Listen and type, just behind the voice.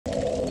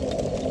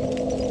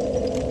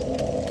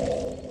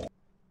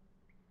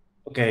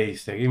Ok,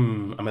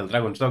 seguim amb el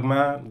Dragon's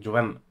Dogma,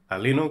 jugant a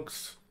Linux.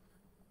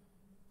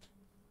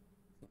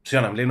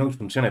 Funciona amb Linux,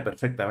 funciona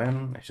perfectament,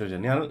 això és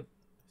genial.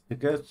 Així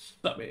que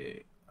està bé.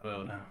 A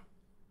veure...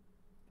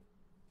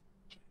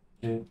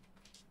 Sí.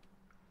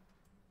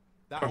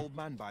 That old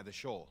man by the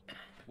shore.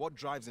 What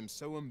drives him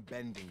so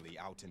unbendingly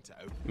out into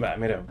open? Va,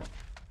 mireu.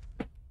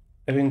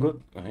 He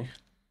vingut... Ai.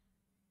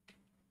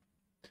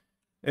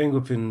 He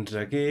vingut fins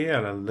aquí,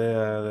 a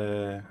l'aldea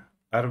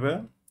d'Arbe.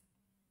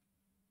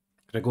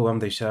 Crec que ho vam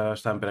deixar...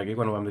 Estàvem per aquí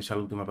quan ho vam deixar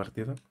l'última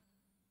partida.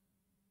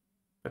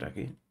 Per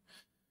aquí.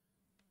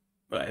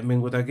 Va, hem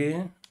vingut aquí.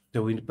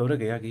 Vull veure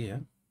què hi ha aquí,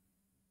 eh?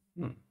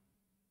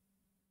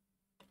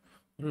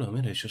 Hola,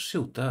 mira, això és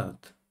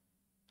ciutat.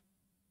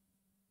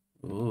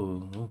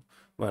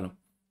 Bueno.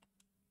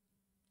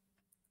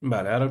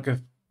 Vale, ara el que...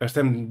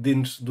 Estem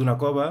dins d'una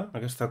cova,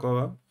 aquesta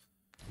cova,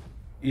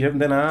 i hem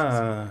d'anar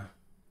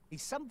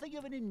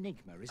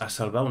a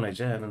salvar una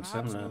gent, em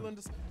sembla.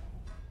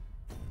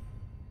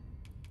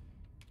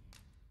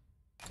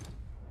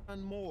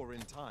 And more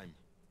in time.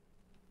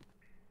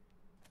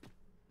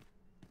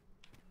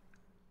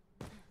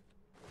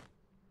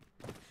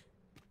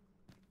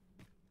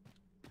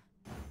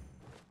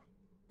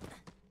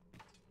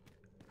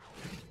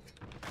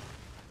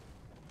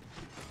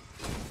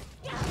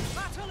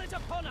 Battle is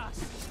upon us!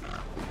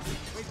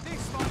 With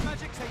this, my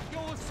magic take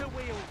yours to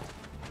wield.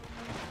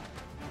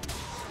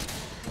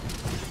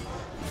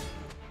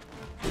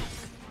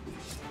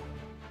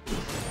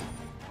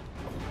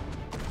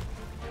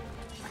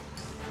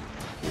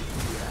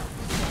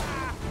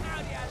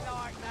 How do you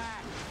like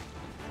that?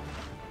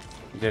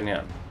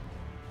 Genial.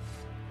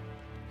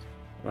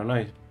 Però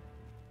noi...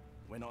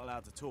 We're not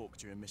allowed to talk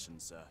during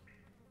missions, sir.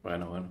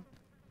 Bueno.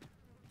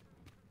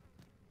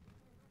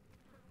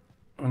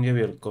 On hi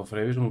havia el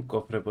cofre? He vist un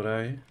cofre por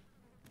ahí.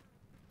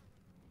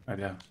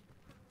 Allà.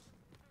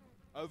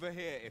 Over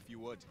here, if you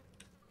would.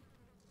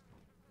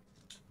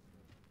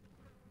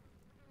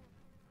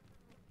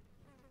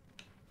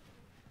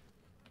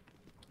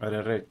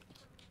 Ara, rei.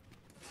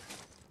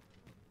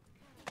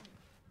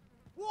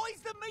 What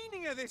is the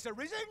meaning of this,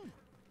 Arisen?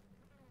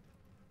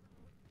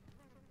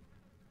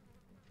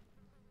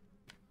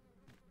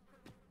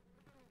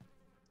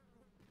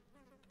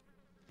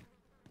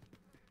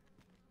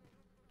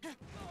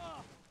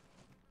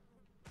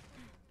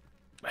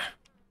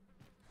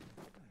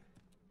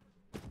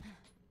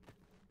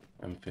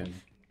 En fi.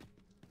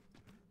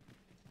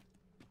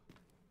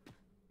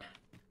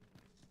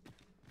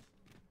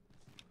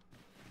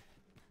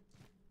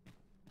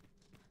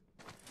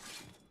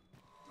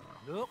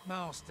 Look,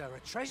 Master, a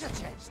treasure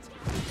chest.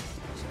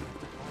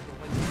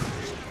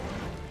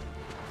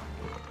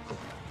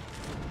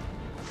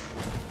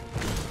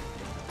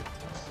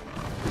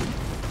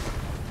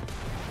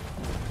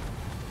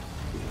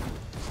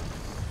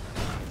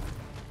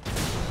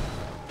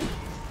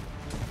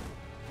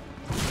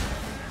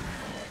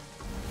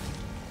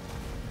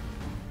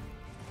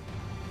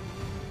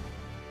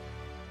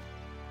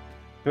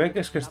 Crec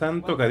que és que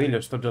estan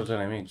tocadillos tots els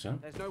enemics, eh?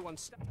 There's no one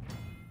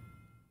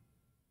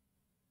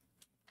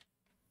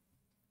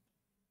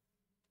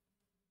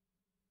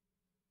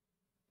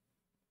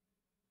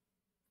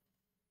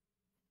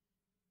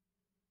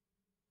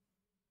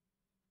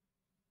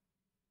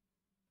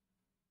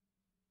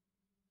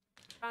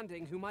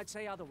standing who might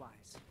say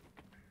otherwise.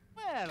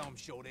 Well, I'm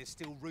sure there's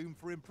still room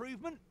for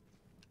improvement.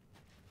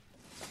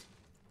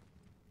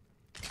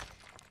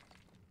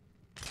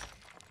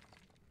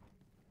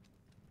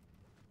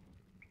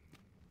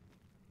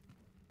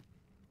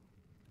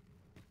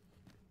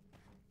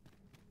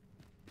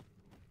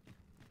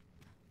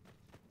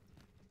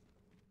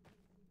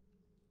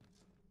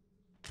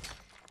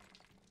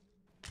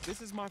 This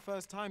is my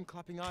first time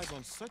clapping eyes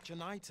on such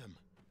an item.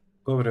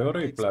 Cobre, oro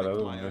I i expect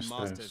plata, my own els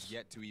masters tres.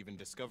 yet to even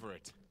discover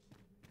it.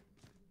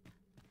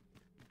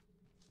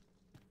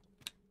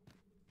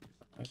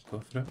 El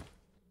cofre.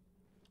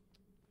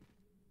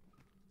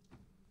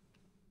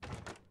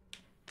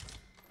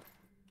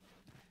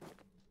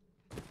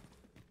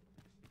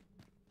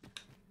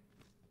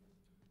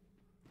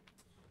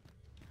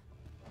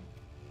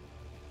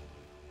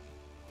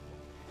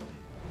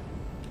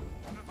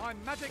 My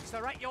magics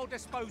are at your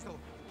disposal.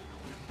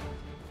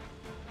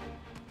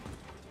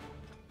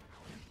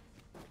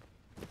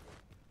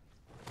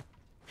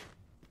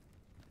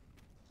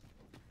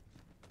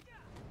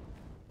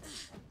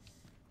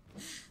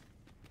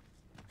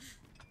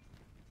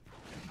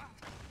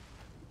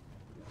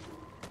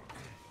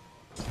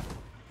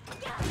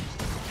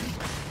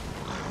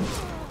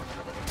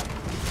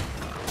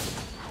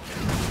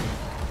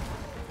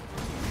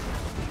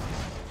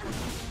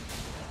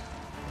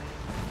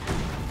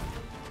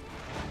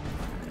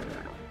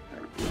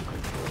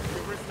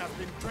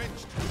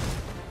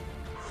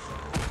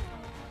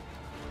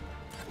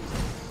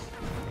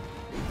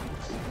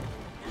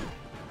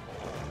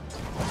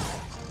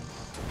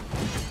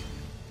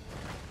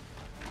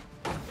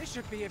 This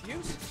should be of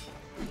use.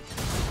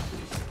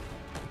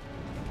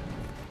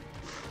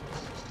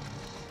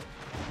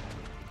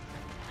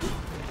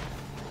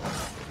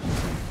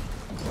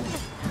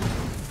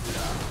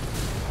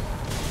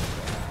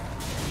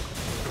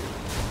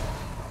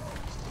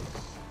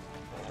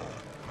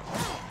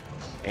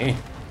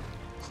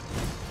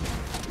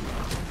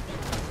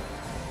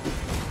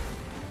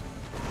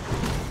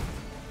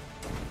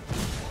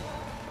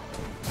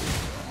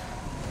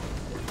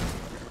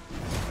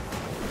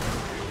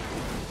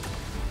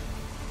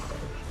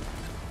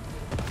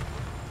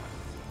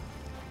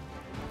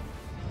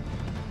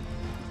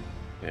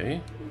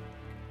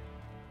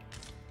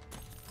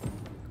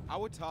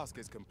 Our task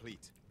is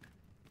complete.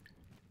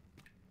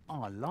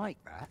 I like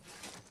that.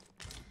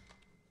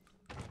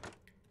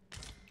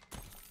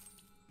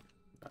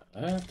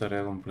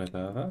 Tarea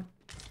completada.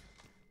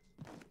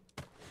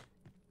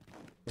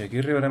 I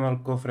aquí arribarem al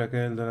cofre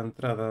aquell de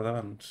l'entrada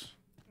d'abans.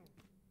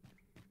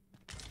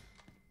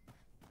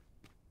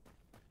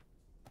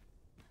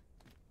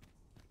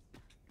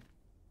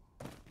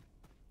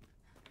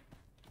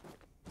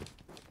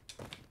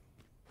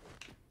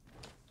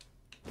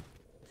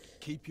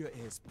 Keep your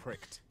ears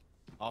pricked.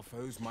 Our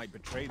foes might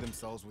betray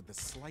themselves with the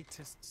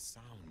slightest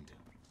sound.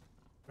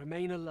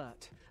 Remain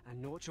alert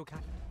and note your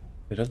cat.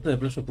 Pirata de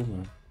peso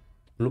puma.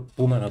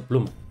 Puma, no,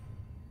 pluma.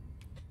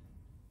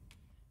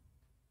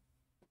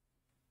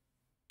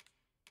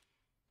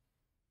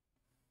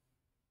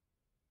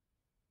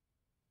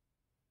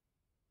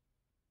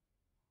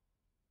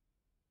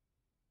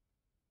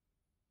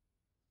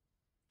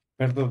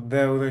 Perdo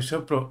 10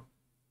 d'això, però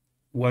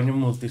guanyo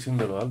moltíssim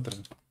de l'altre.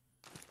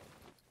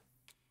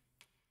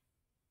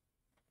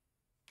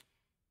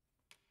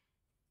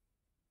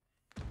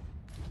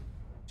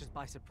 Just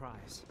by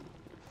surprise.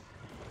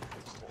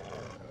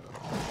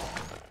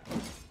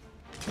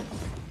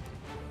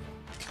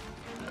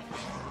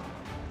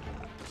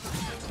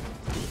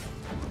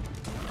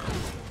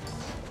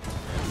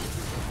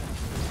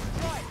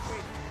 Right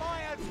with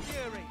fire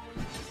fury.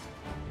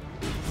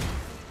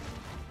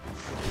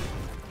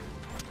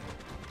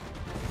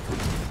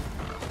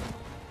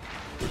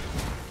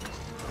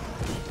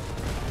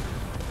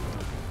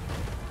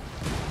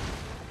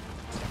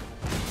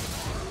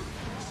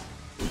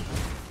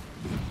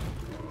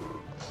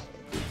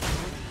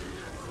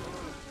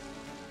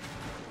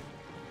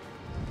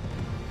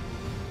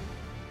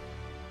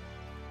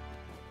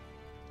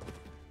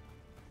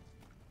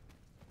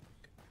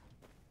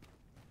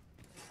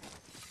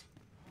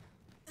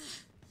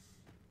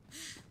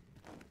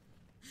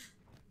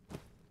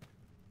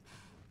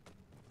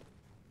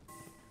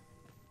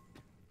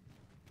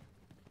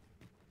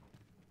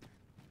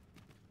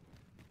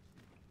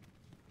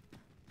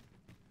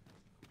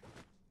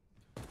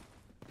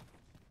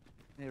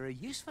 There are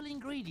useful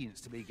ingredients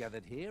to be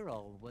gathered here,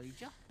 I'll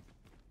wager.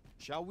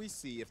 Shall we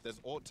see if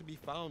there's aught to be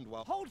found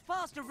while... Hold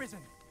fast,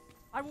 Arisen.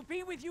 I will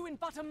be with you in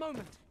but a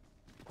moment.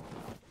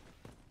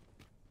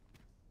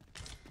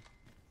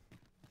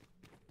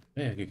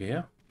 Aquí què hi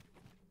ha?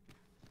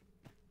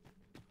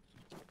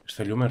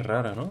 Aquesta llum és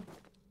rara, no?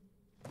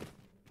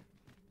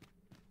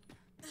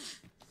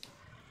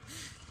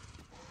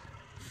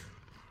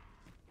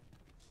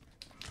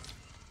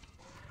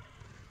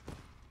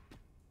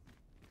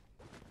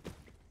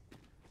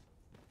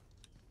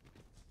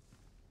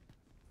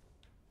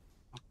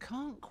 I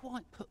can't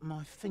quite put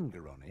my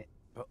finger on it,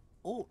 but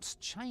aught's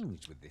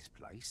changed with this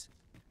place.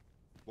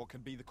 What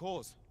could be the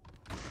cause?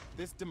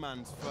 This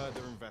demands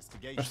further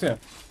investigation. Hòstia.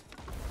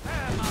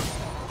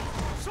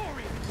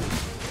 Sorry.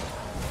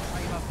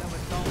 Save up no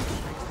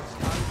advantage makes us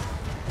go.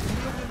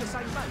 We're all in the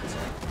same boat.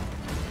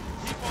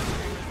 Keep on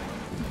doing it,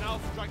 and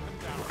I'll strike them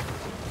down.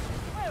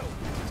 Well,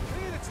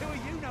 clear the two of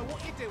you know what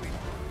you're doing.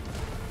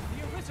 The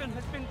Arisen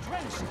has been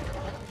drenched.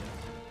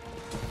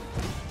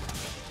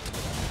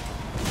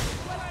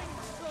 Well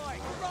aimed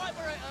strike, right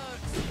where it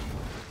hurts.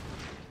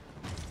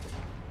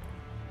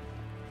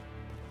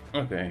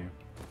 Ok.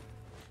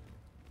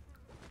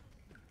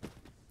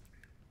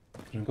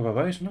 Anem cap a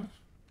baix, no?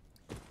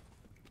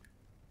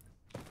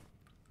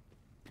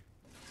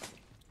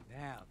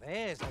 Now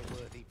there's a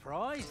worthy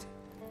prize.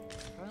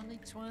 If only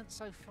 'tweren't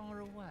so far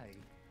away.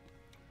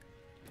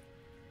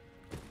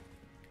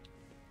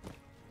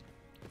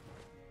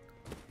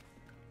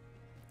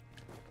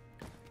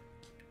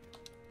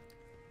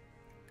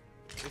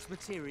 This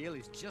material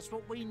is just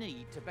what we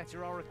need to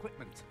better our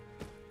equipment.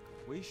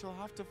 We shall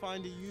have to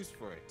find a use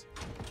for it.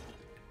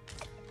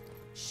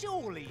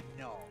 Surely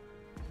not.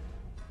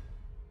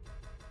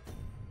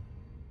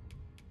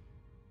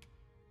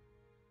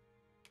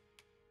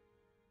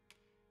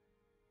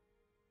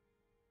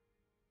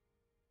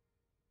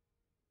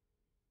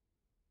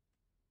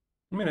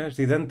 Mira, és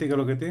idèntic a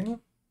lo que tinc.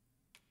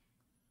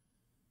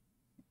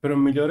 Però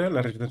em millora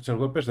la resistència al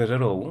golpe és de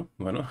 0 a 1.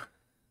 Bueno.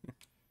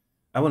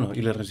 Ah, bueno,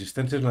 i les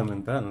resistències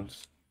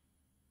elementals.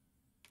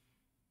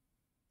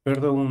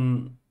 Perdo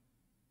un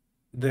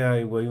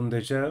d'aigua i un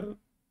de gel.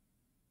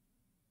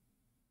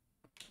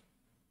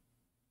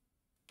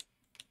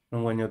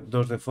 Em guanyo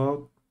 2 de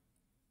foc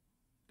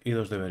i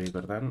 2 de verí,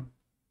 per tant,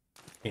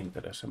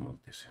 interessa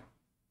moltíssim.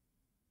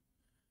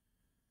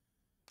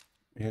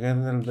 I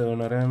aquest el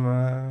donarem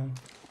a...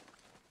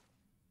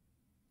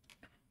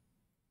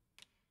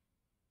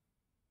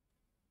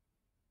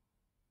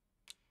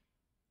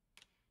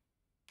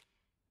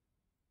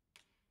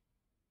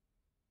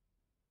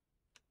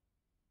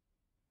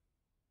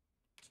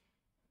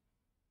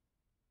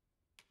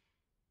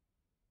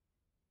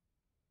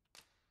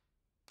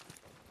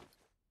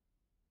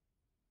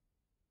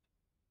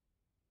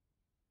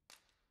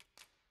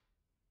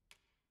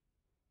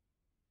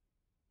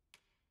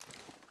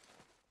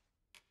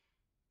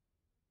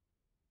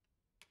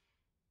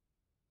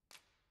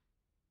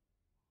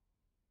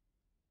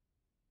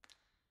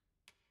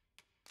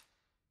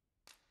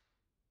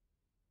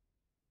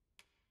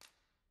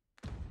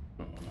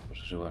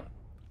 és igual.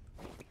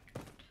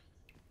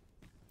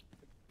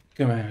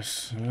 Què més?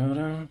 A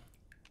veure...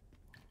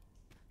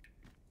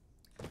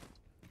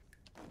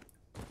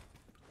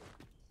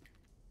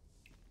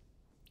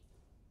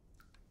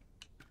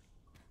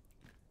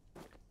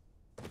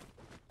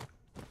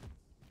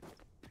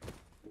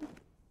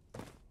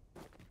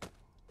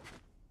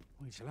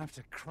 We shall have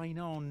to crane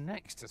our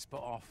necks to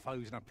spot our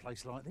foes in a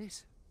place like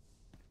this.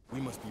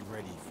 We must be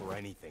ready for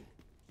anything.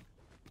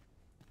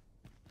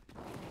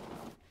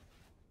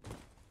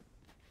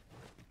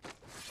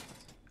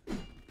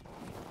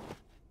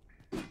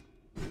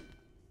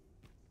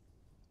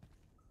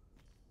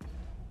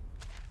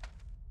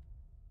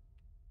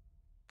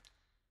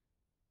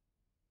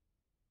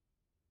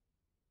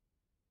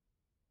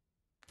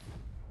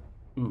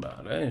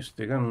 Vale,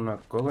 estic en una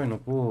cova i no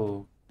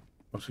puc...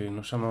 O sigui,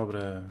 no se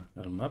m'obre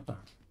el mapa.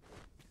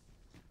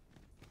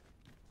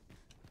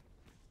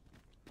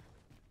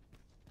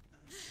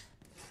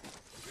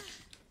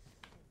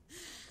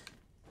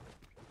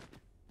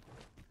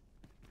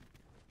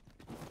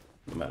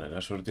 Vale,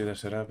 la sortida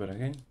serà per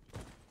aquí.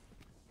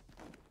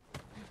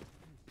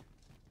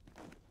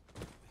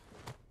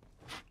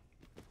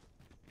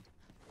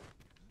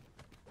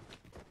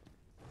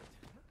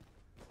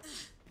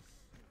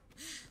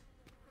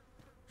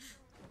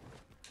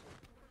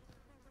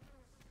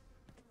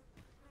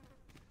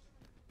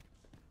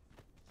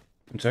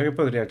 Pensava que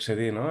podria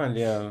accedir, no?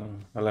 Allà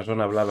a la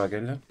zona blava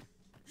aquella.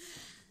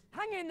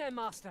 Hang in there,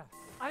 Master.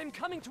 I am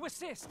coming to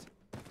assist.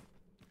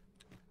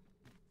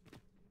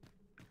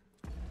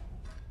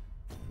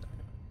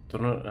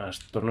 Torno a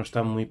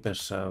estar muy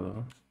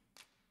pesado.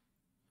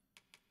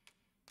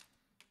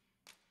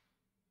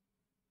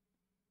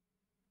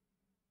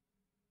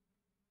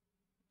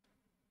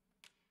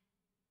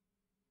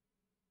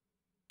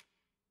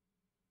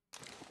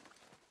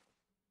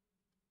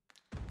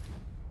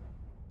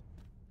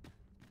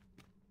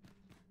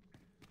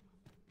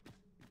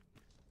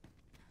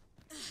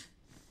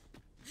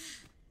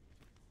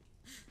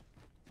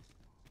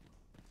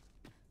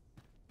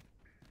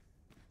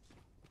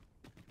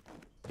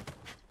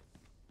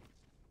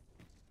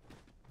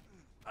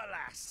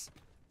 Alas,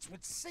 it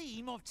would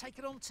seem I've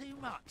taken on too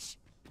much.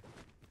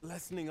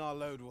 Lessening our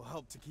load will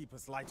help to keep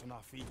us light on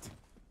our feet.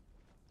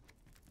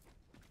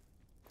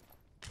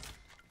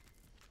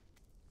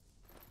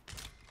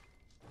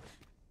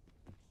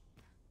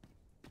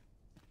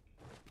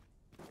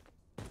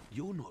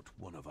 You're not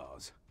one of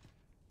ours.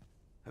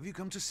 Have you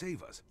come to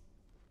save us?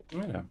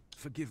 Mira.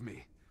 Forgive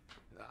me.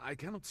 I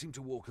cannot seem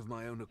to walk of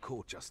my own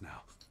accord just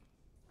now.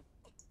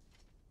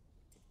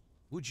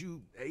 Would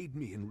you aid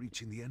me in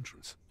reaching the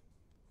entrance?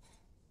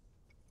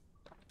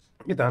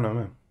 I tant,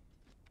 home.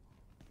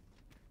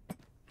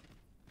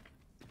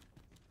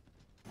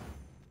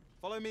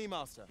 Follow me,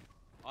 Master.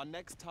 Our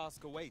next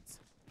task awaits.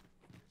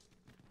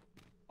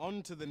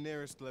 On to the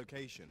nearest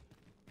location.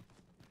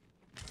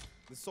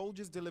 The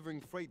soldiers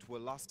delivering freight were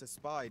last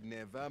espied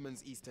near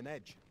Vermin's eastern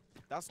edge.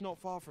 That's not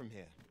far from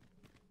here.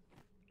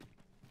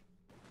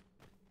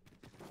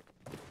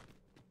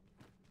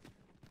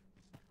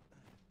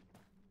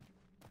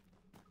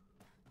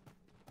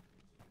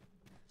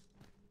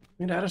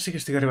 Mira, ara sí que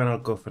estic arribant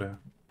al cofre.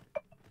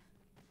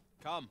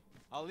 Come,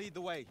 I'll lead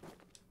the way.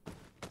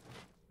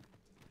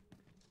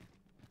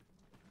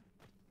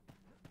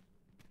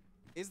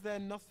 Is there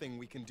nothing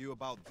we can do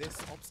about this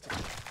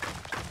obstacle?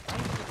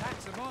 Ranged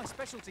attacks are my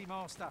specialty,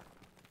 Master.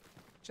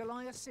 Shall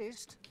I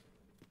assist?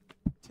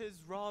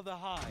 'Tis rather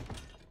high.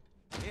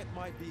 It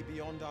might be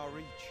beyond our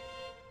reach.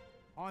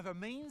 I've a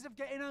means of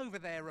getting over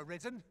there,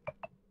 Arisen.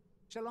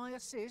 Shall I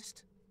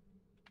assist?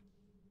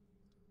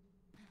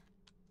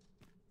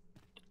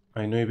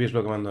 Ai, no he vist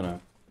el que m'han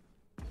donat.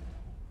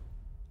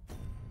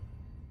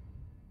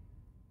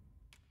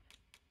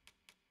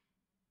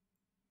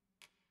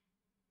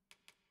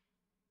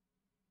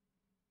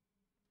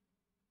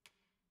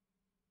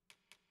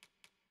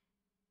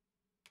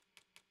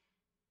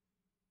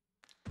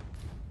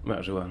 Va,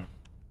 és igual.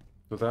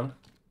 Total.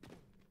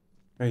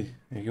 Ei,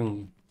 hi ha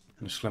una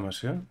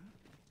exclamació.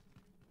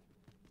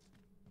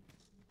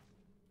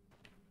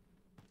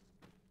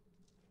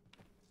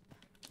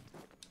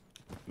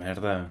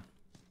 Merda.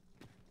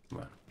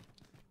 Bueno.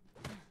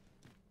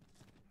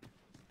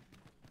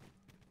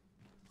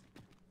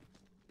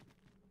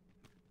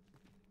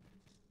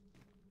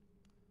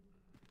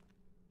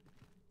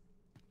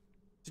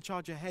 To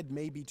charge ahead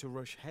may be to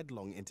rush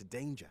headlong into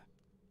danger.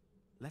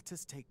 Let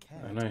us take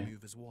care I to know.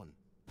 move as one.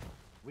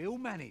 We'll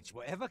manage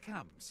whatever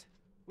comes.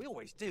 We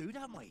always do,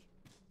 don't we?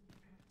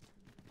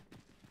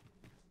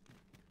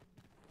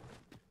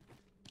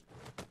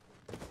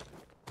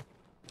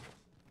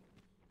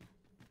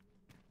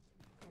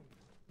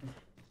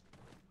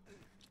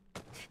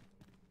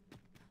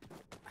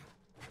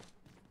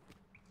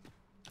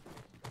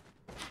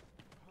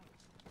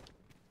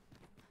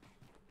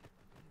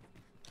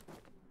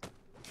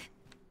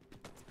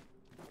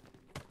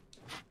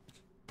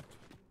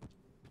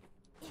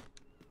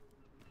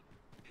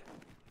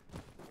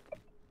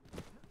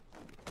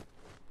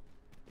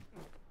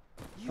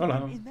 You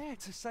Hola. went in there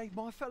to save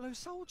my fellow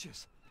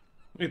soldiers.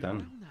 I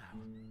tant.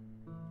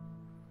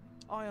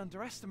 I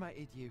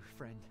underestimated you,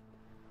 friend.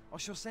 I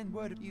shall send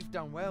word of you've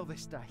done well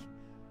this day.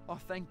 I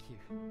thank you.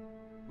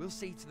 We'll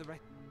see to the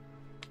rest.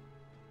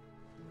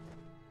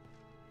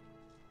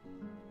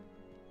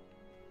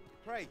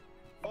 Pray,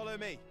 follow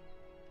me.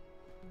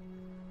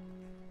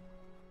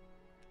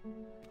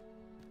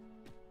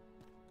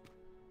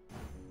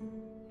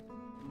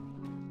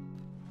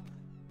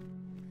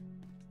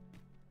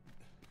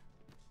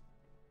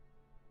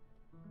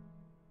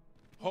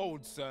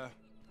 Hold, sir.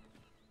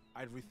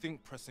 I'd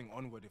rethink pressing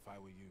onward if I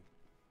were you.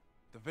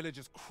 The village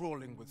is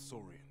crawling with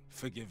Saurian.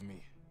 Forgive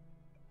me.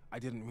 I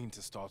didn't mean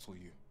to startle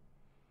you.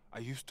 I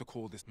used to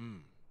call this...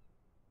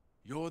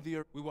 You're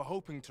the... We were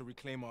hoping to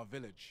reclaim our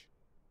village.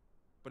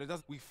 But it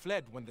does... We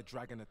fled when the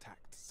dragon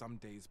attacked some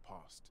days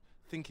past,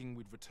 thinking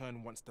we'd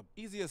return once the...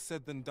 Easier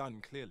said than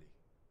done, clearly.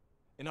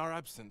 In our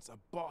absence, a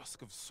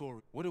bask of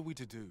Saurian... What are we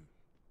to do?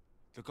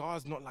 The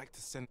guards not like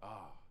to send...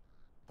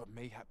 but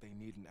mayhap they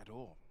needn't at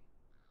all.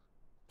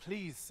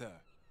 Please,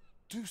 sir,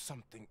 do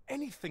something,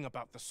 anything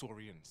about the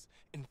Saurians.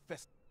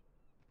 Infest...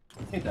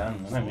 I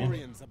tant, anem bé.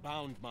 Saurians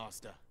abound,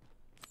 master.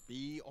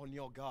 Be on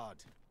your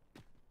guard.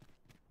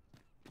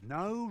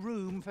 No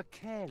room for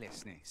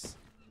carelessness.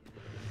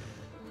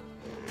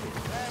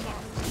 There,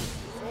 master.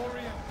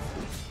 Saurian.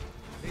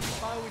 This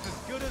bow is as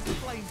good as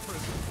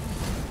flameproof.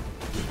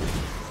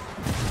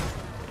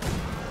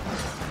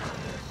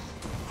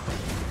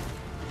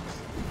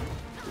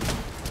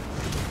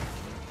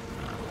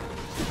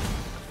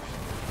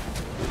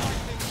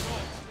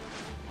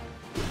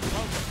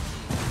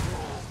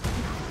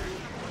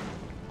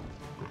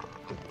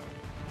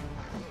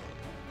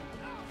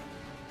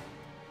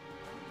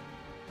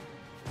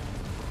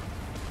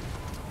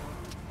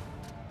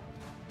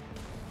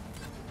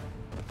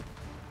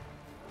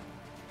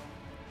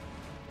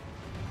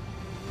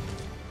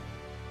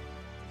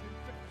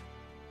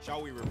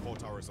 Shall we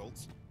report our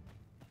results?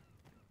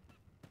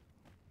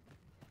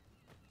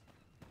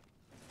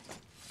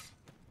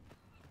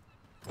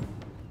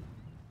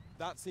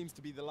 That seems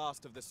to be the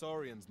last of the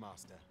Saurians,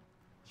 Master.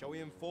 Shall we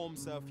inform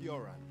Sir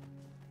Fioran?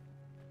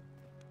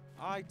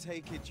 I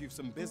take it you've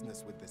some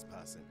business with this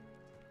person.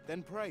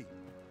 Then pray,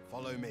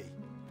 follow me.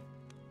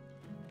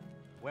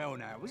 Well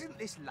now, isn't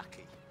this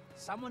lucky?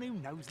 Someone who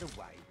knows the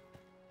way.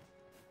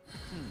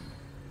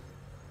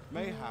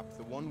 Mayhap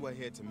the one we're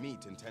here to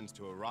meet intends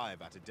to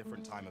arrive at a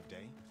different time of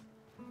day.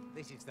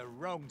 This is the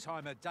wrong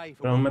time of day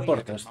for Però on me what we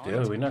have portes, in tio?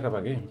 mind. Vull anar cap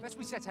aquí. Let's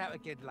we set out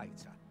again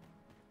later.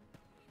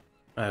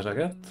 Ah, és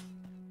aquest?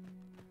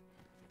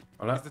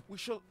 Hola. We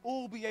shall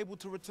all be able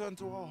to return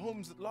to our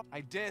homes at last. I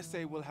dare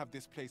say we'll have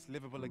this place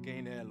livable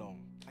again ere long.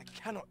 I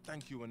cannot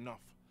thank you enough.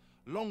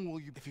 Long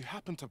will you... If you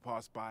happen to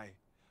pass by,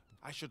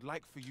 I should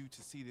like for you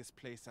to see this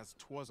place as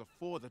 'twas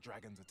afore the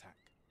dragon's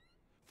attack.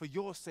 For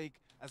your sake,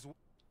 as...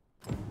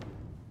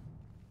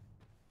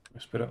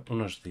 Espera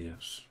unos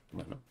días.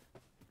 Bueno.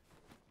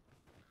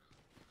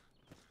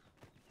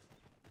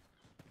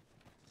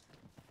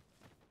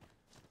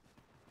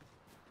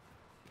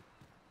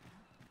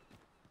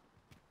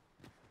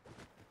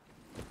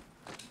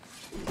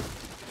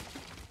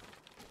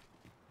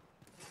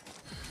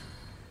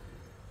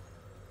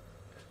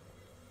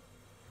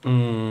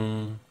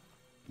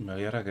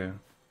 Vale, ¿y ahora qué?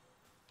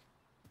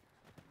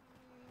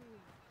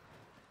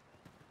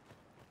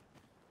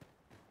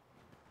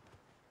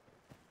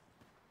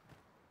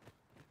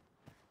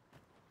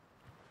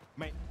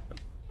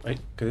 Ai,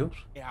 què dius?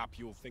 Mayhap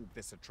you'll think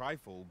this a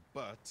trifle,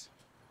 but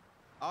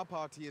our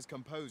party is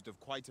composed of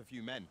quite a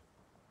few men.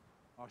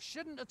 I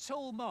shouldn't at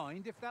all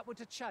mind if that were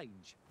to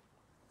change.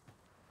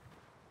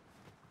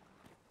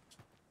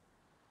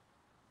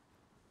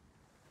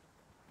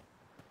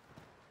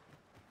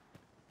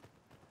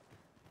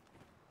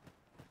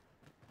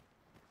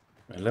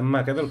 El lema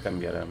aquest el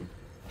canviarem.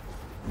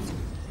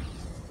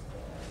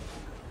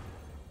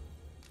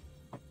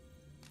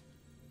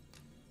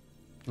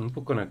 No em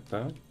puc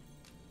connectar?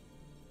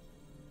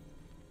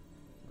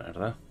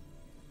 Merda.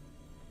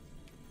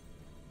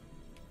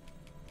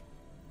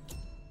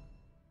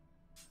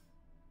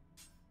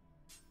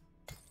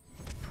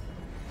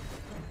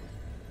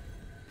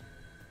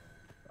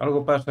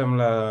 Algo passa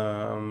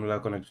amb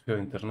la connexió a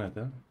internet,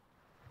 eh?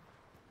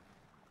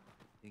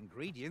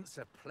 Ingredients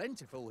are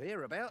plentiful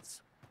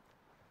hereabouts.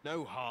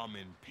 No harm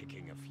in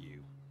picking a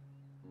few.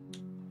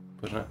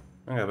 Pues no.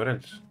 Vinga, per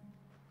ells.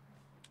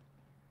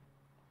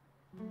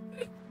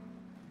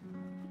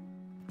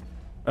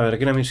 A veure,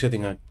 quina missió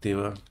tinc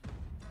activa?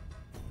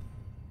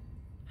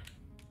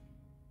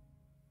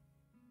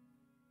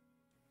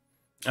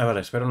 Ah,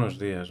 vale, espera unos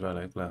días,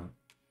 vale, clar.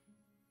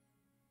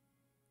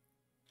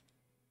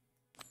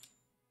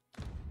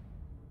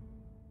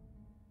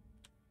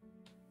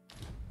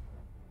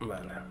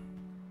 Vale.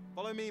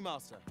 Follow me,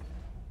 master.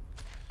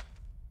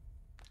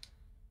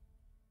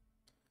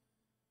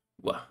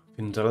 Buah,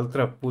 fins a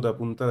l'altra puta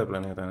punta de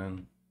planeta,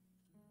 nen.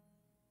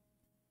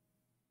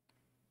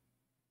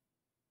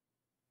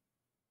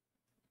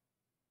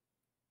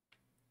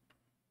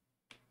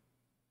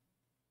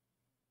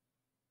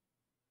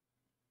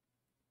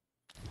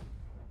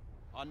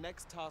 Our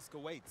next task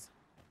awaits.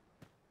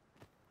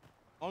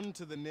 On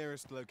to the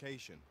nearest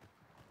location.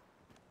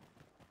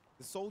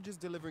 The soldiers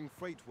delivering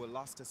freight were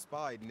last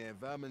espied near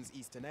Vermin's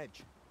eastern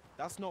edge.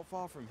 That's not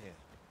far from here.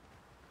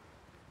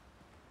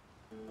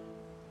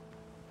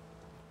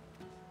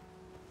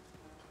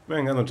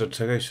 Vinga, doncs et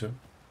segueixo.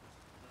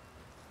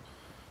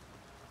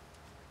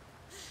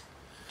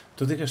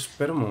 Tot i que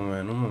espera un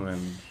moment.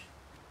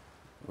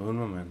 Un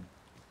moment.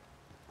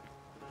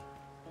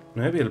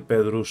 No hi havia el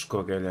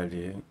pedrusco aquell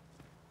allí,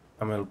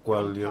 amb el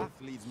qual jo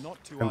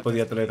em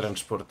podia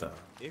teletransportar.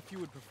 If you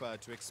would prefer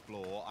to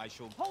explore, I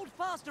shall... Hold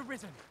fast,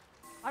 Arisen!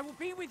 I will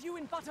be with you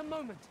in but a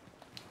moment.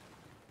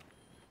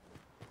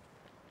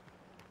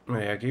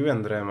 Bé, aquí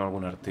vendrem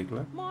algun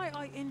article. Might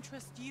I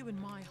interest you in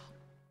my...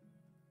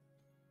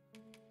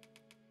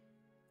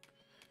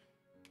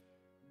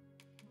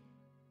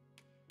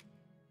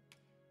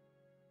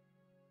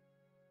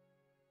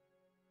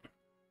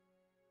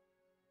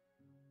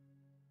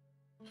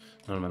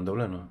 No, el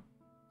mandoble no.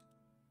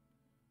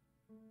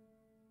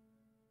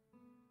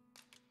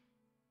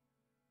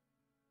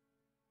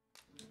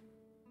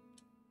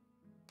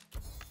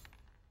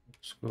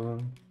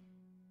 Escut.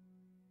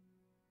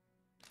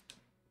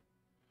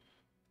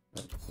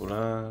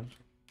 Particular.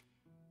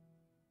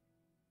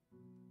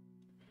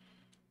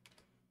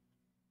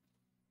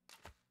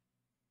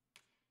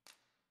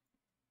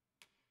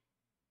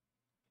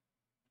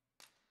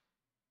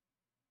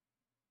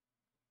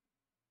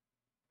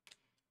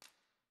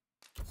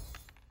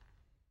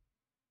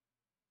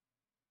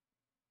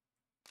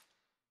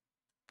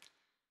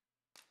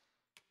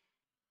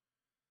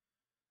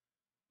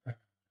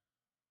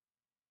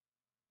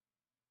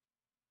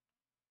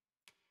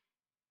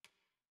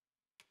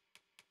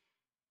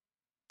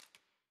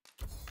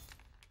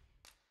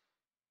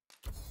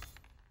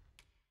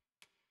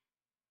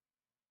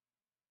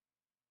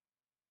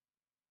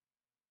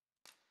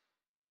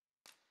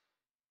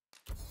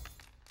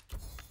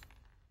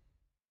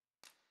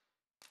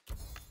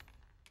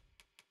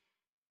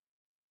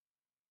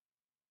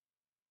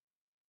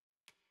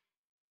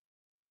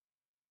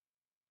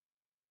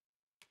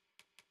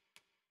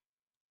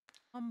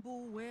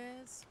 Humble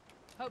wares.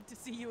 Hope to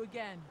see you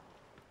again.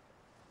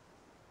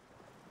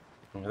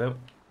 Adéu.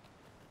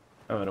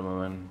 A veure, un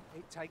moment.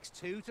 It takes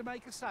two to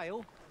make a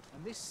sale,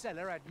 and this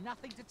seller had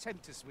nothing to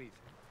tempt us with.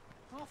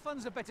 Our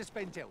funds are better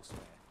spent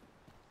elsewhere.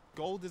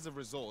 Gold is a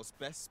resource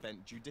best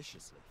spent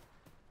judiciously.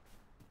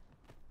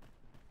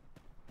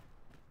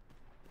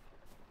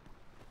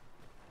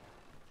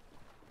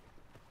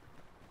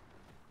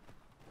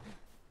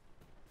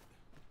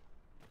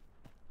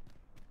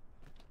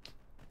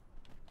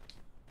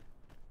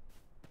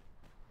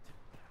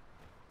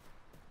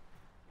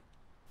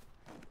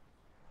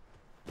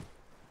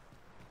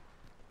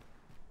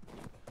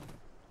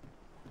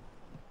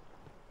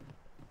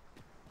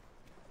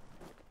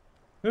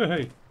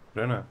 Ei,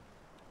 frena.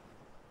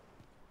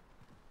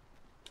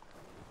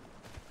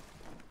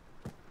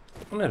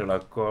 On era la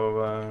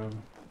cova?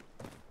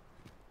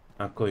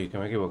 Ah, coi, que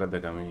m'he equivocat de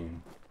camí.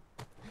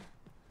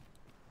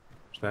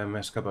 Estava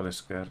més cap a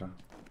l'esquerra.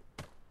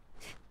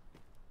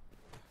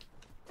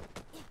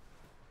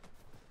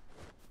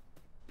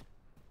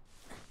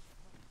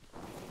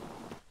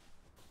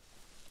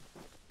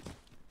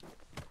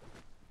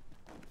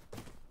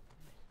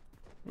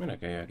 Mira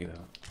què hi ha aquí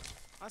dalt.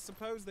 I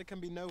suppose there can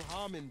be no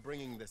harm in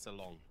bringing this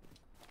along.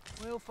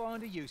 We'll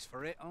find a use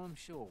for it, I'm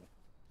sure.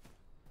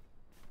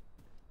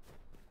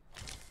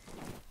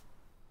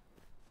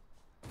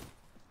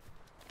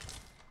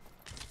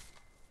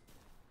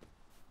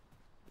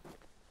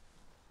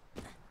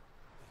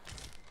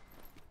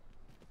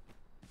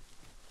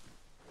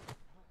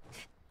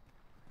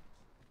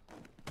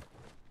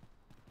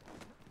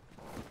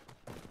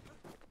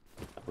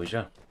 A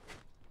pujar.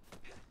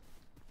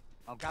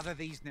 I'll gather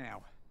these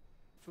now.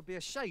 It would be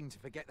a shame to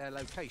forget their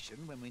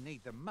location when we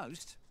need them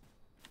most.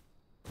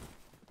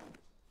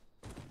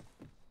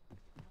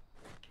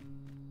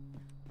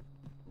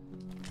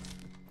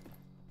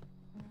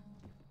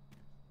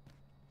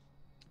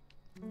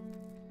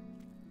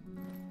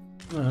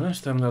 Vale,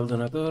 estem dalt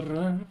d'una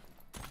torre.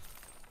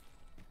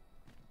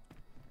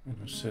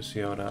 No sé si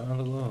hi haurà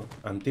algo.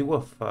 Antiguo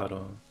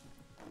faro.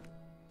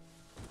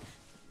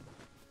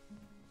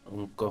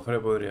 Un cofre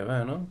podria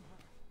haver, no?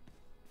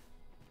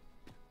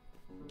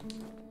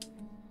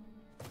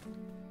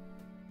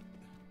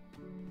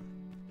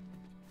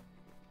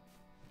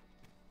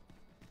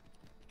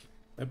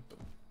 Ep.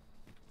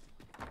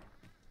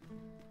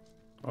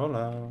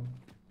 Hola.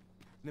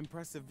 An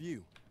impressive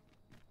view.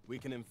 We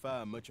can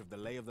infer much of the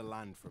lay of the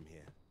land from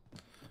here.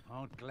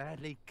 I'd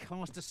gladly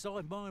cast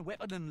aside my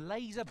weapon and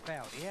laze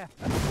about here.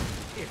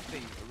 If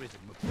the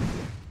Arisen would.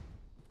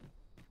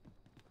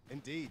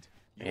 Indeed.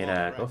 You Mira,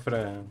 are correct.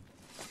 cofre.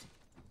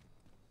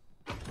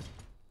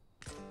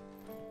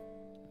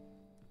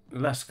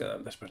 Lasca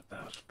del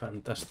despertar.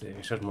 Fantàstic,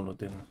 això és molt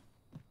útil.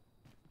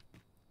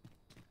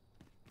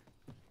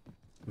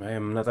 Bé,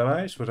 hem anat a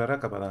baix, doncs ara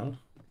cap a dalt.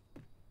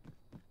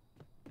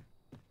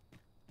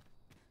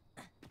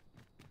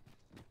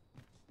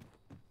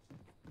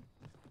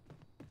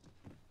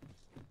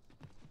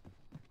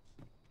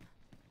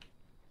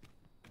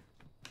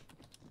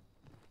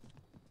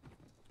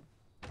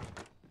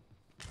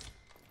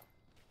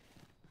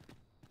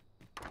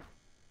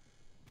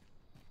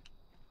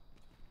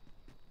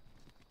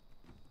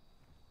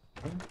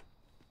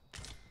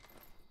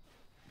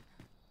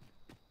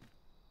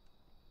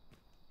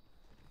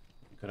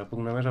 Que ara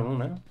puc anar més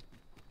amunt, eh?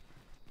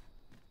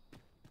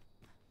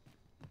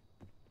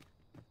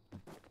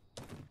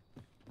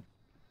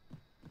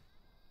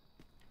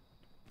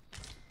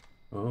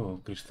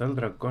 Oh, cristal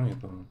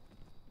dracónico.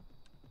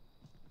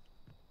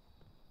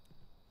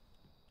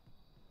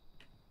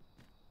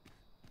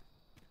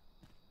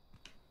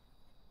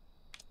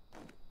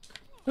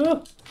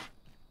 ¡Oh!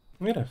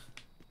 Mira.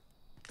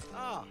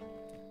 Ah,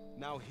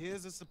 now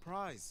here's a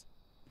surprise.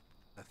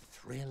 The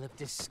thrill of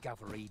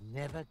discovery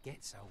never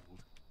gets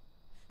old.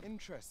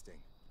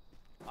 Interesting.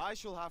 I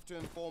shall have to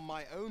inform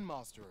my own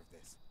master of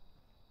this.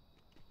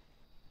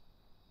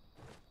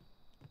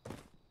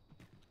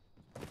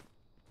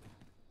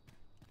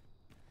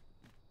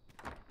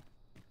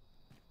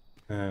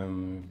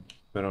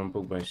 Però no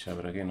puc baixar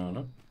per aquí,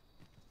 no?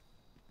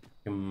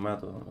 Que em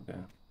mato, o què?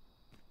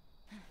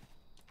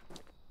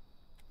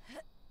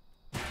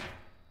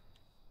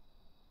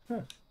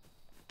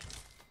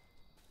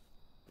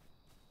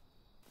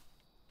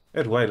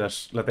 És guai la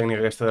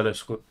tècnica aquesta de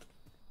l'escut.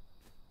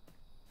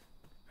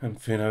 En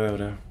fi, a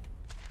veure.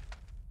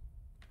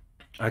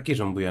 Aquí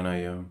és on vull anar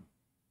jo.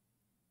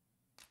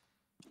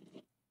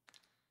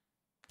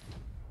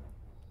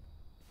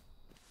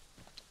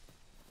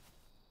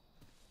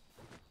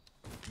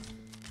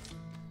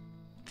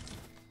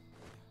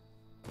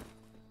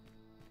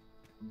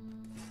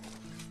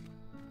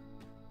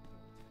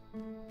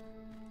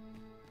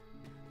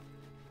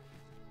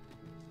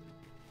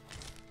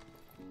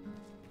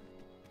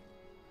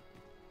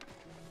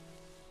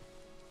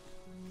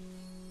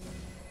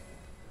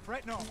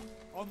 Fret not.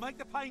 I'll make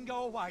the pain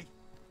go away.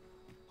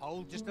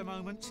 Hold just a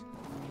moment.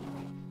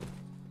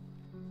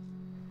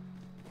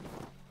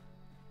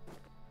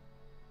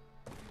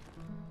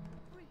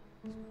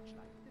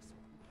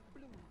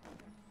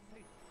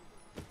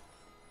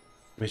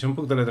 Això em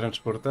puc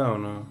teletransportar o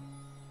no?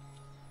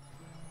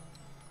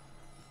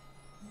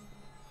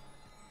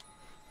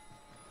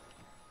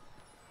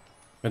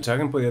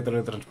 Pensava que em podia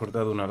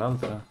teletransportar d'una a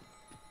l'altra.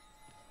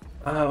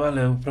 Ah,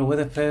 vale, però ho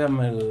he de fer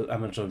amb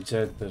els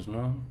objectes,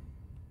 no?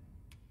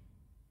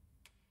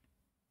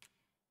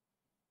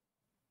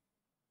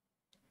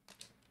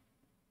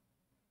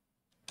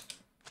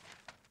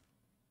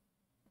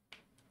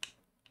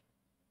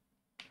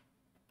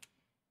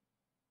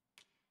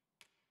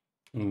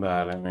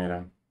 Vale, mira.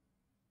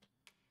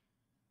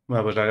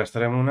 Bueno, doncs la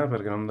gastarem una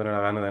perquè no em dóna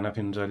la gana d'anar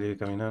fins allí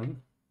caminant.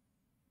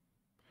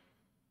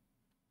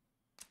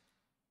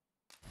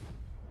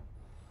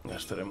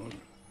 Gastarem una.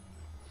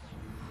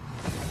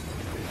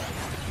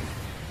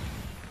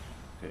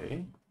 Ok.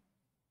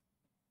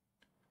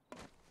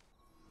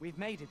 We've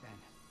made it then.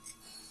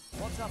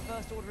 What's our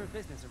first order of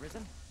business,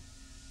 Arisen?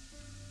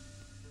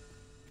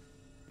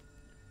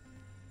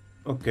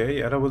 Ok,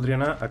 ara voldria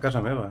anar a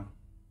casa meva.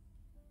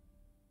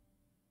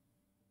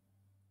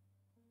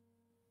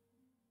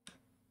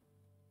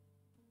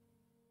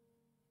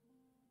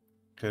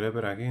 Que era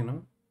per aquí, no?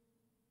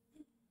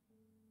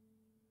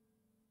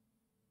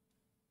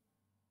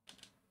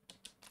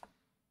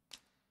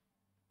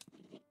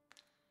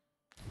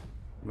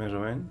 Més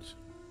o menys.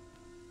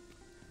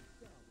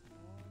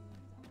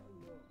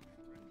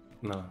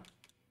 No.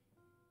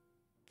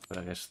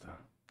 Per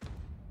aquesta.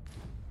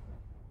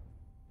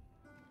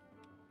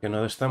 Que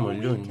no ha d'estar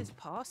molt lluny. has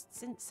passed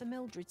since Sir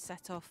Mildred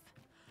set off.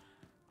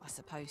 I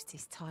suppose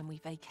 'tis time we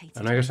vacated.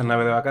 La noia que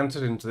s'anava de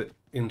vacances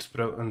ens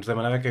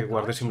demanava que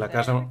guardéssim la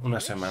casa una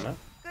setmana.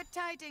 Good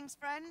tidings,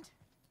 friend.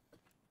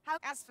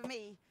 As for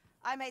me,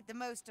 I made the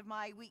most of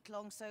my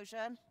week-long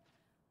sojourn.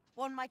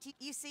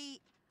 You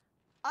see,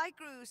 I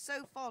grew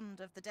so fond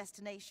of the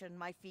destination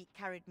my feet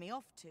carried me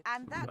off to,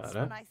 and that's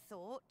when I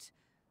thought,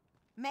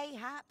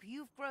 mayhap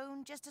you've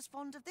grown just as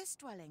fond of this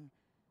dwelling.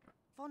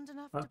 Fond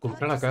enough to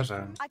comprar la purchase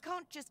casa. it. I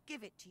can't just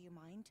give it to you,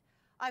 mind.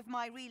 I've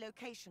my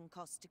relocation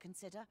costs to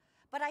consider,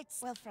 but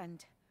well,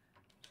 friend,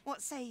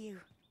 what say you?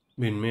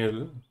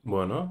 20.000,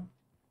 bueno.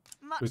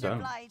 Much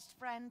obliged,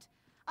 friend.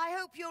 I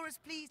hope you're as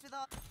pleased with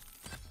our...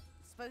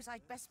 Suppose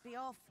I'd best be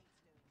off.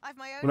 I've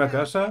my own Una home to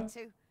casa get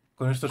to.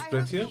 con estos I hope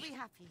you'll precios. be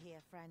happy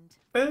here,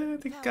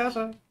 friend. Tinc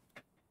casa.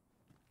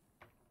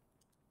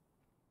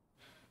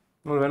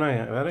 Molt bé,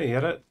 noia. A veure, i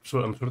ara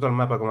em surt el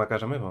mapa com a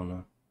casa meva o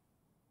no?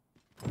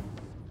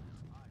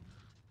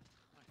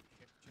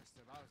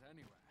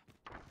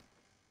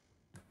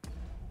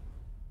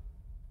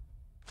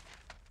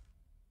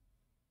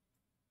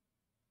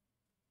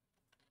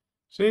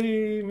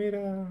 Sí,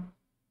 mira.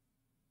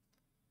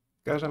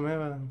 Casa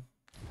meva.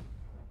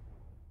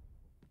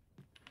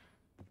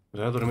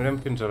 Pues ara dormirem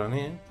fins a la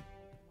nit.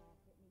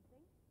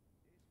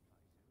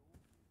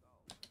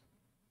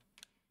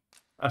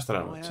 Hasta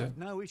la noche.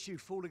 No issue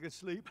falling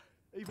asleep,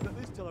 even at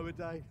this time of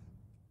day.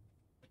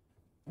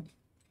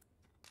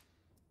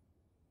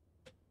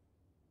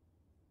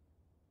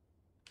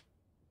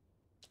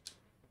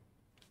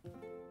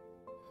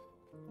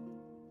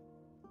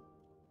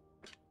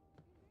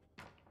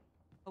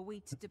 Are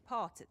we to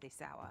depart at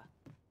this hour?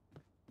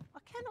 I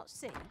cannot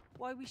see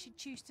why we should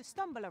choose to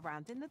stumble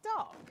around in the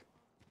dark.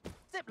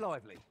 Step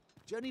lively.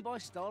 Journey by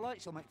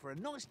starlight shall make for a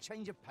nice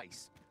change of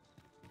pace.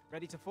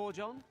 Ready to forge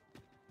on?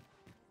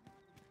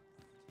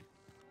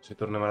 Si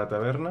tornem a la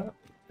taverna,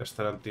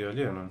 estarà el tio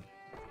allí o no?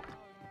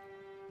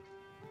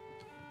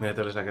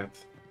 Mira-te-les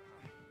aquest.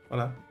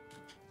 Hola.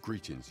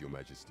 Greetings, Your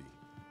Majesty.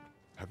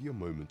 Have you a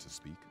moment to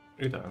speak?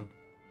 I tant.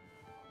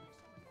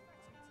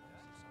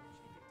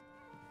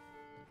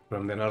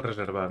 Però hem d'anar al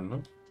reservat, no?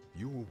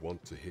 You will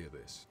want to hear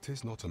this.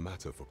 'Tis not a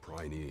matter for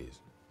prying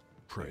ears.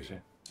 Pray.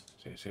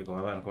 Sí, com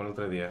abans, com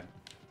l'altre dia.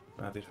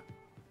 Ah, tira.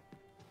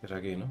 És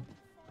aquí, no?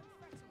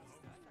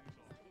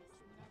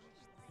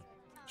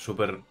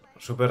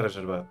 Super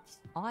reservat.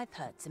 I've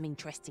heard some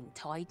interesting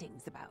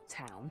tidings about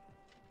town.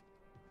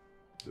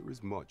 There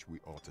is much we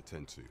ought to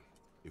tend to,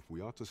 if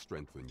we are to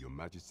strengthen Your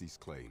Majesty's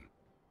claim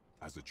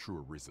as a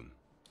true arisen.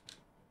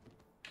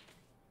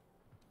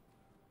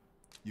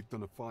 You've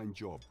done a fine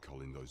job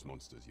culling those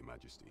monsters, Your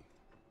Majesty.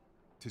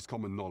 'Tis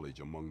common knowledge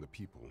among the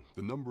people,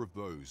 the number of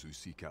those who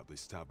seek out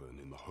this tavern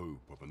in the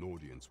hope of an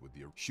audience with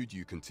the... Should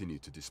you continue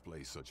to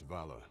display such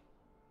valor,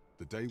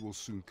 the day will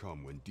soon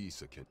come when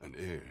Disa can... And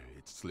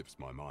it slips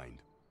my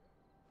mind.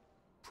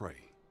 Pray.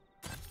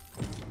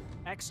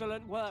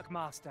 Excellent work,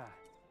 Master.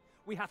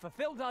 We have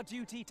fulfilled our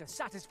duty to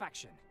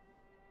satisfaction.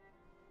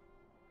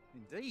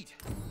 Indeed.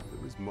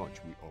 There is much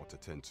we ought to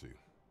tend to,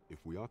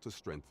 if we are to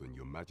strengthen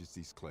Your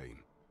Majesty's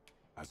claim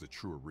as a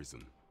true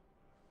arisen.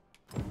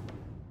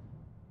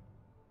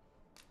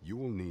 You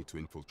will need to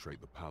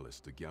infiltrate the palace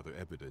to gather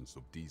evidence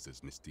of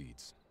Disa's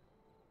misdeeds.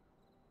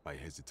 I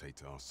hesitate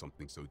to ask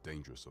something so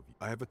dangerous of you.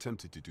 I have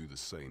attempted to do the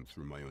same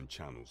through my own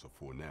channels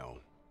afore now.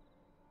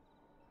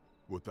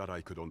 Would that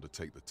I could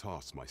undertake the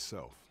task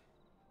myself,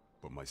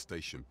 but my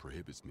station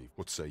prohibits me.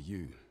 What say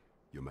you,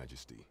 Your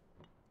Majesty?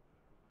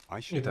 I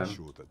shall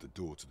ensure that the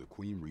door to the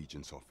Queen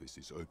Regent's office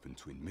is open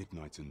between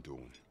midnight and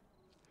dawn.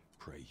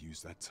 Pray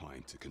use that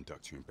time to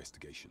conduct your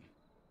investigation.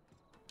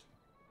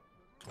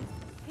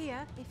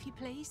 Here, if you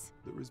please.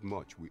 There is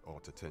much we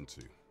ought to tend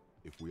to,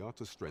 if we are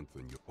to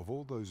strengthen your... Of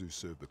all those who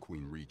serve the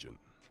Queen Regent,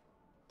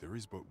 there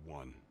is but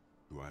one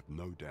who I have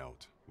no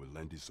doubt will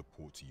lend his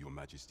support to Your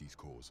Majesty's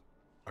cause.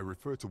 I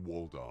refer to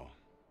Waldar.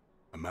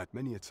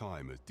 Many a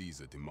time has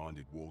Disa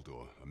demanded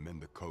Waldar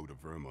amend the Code of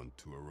Vermont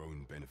to her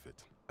own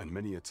benefit, and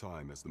many a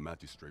time has the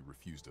magistrate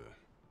refused her,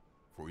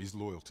 for he is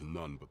loyal to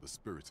none but the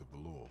spirit of the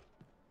law.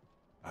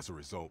 As a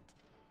result,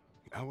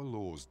 our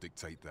laws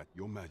dictate that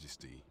Your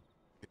Majesty...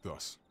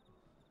 Thus,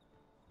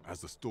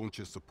 as the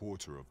staunchest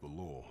supporter of the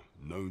law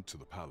known to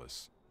the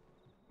palace,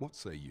 what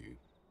say you?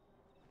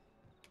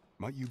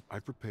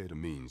 I've prepared a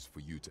means for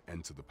you to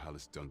enter the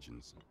palace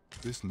dungeons.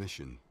 This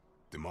mission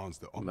demands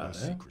the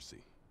utmost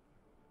secrecy.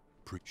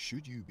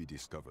 Should you be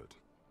discovered,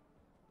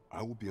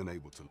 I will be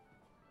unable to...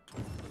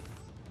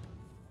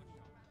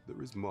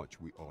 There is much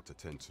we ought to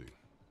tend to.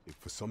 If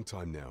for some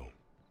time now,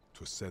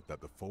 'twas said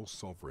that the false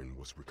sovereign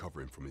was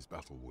recovering from his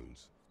battle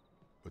wounds.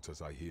 But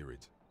as I hear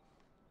it,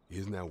 he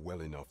is now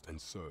well enough,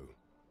 and so,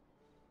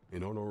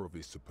 in honor of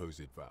his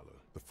supposed valor,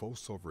 the false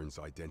sovereign's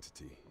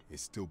identity is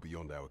still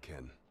beyond our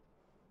ken.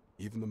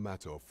 Even the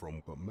matter of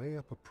but may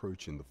up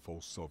approaching the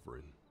false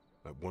sovereign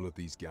at one of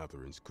these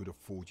gatherings could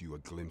afford you a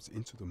glimpse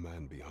into the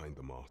man behind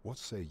the mask. What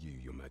say you,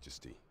 Your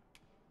Majesty?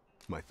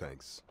 My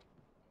thanks.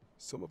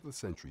 Some of the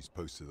sentries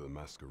posted at the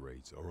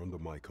masquerades are under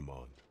my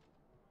command.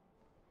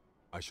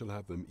 I shall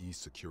have them ease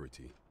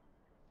security.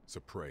 So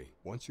pray,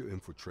 once your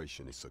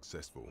infiltration is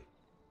successful,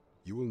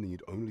 you will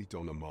need only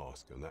don a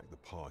mask and act the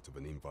part of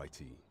an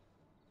invitee.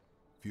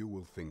 Few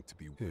will think to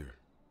be here.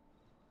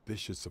 This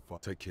should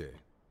suffice. Take care,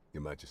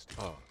 Your Majesty.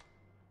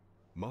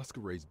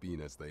 Masquerades being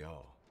as they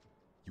are,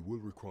 you will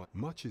require...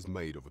 Much is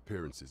made of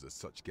appearances at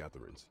such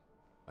gatherings,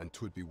 and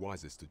 'twould be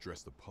wisest to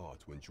dress the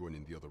part when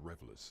joining the other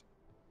revelers.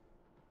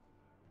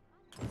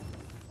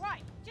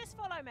 Right, just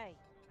follow me.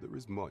 There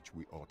is much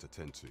we ought to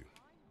tend to,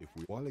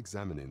 while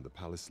examining the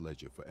palace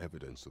ledger for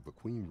evidence of the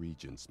Queen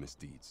Regent's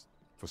misdeeds.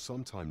 For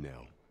some time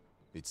now,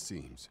 it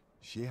seems,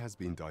 she has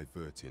been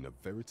diverting a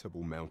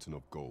veritable mountain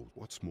of gold.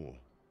 What's more,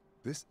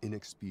 this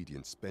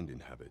inexpedient spending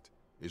habit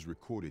is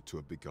recorded to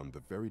have begun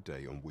the very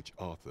day on which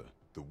Arthur,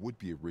 the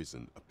would-be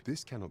arisen,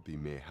 this cannot be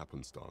mere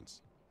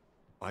happenstance.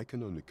 I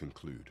can only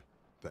conclude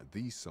that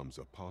these sums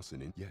are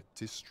passing in, yet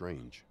 'tis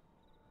strange.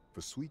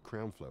 For sweet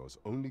crownflowers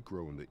only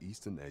grow on the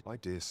eastern edge. I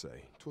dare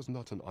say 'twas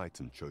not an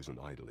item chosen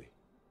idly.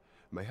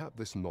 Mayhap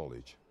this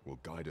knowledge will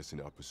guide us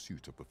in our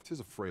pursuit of the... 'Tis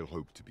a frail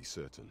hope to be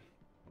certain.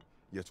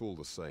 Yet all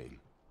the same,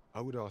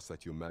 I would ask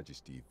that Your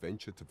Majesty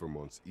venture to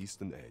Vermont's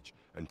eastern edge,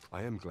 and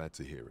I am glad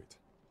to hear it.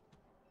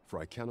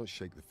 For I cannot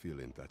shake the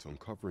feeling that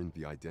uncovering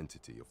the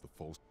identity of the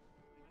false...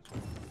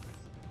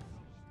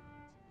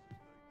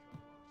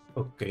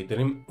 Ok,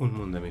 tenim un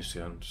munt de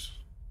missions.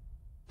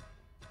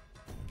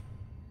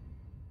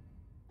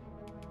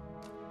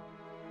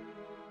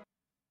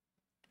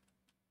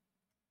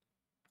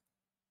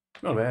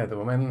 Molt bé, de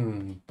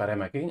moment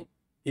parem aquí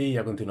i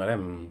ja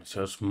continuarem.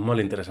 Això és molt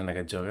interessant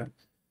aquest joc,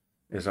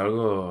 És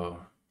algo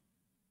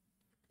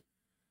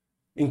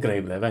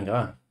increïble. Vinga,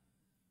 va.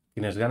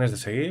 Quines ganes de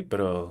seguir,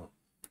 però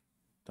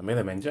també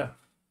de menjar.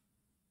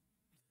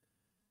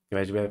 Que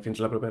vagi bé,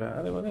 fins la propera.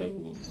 Adéu,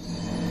 adéu.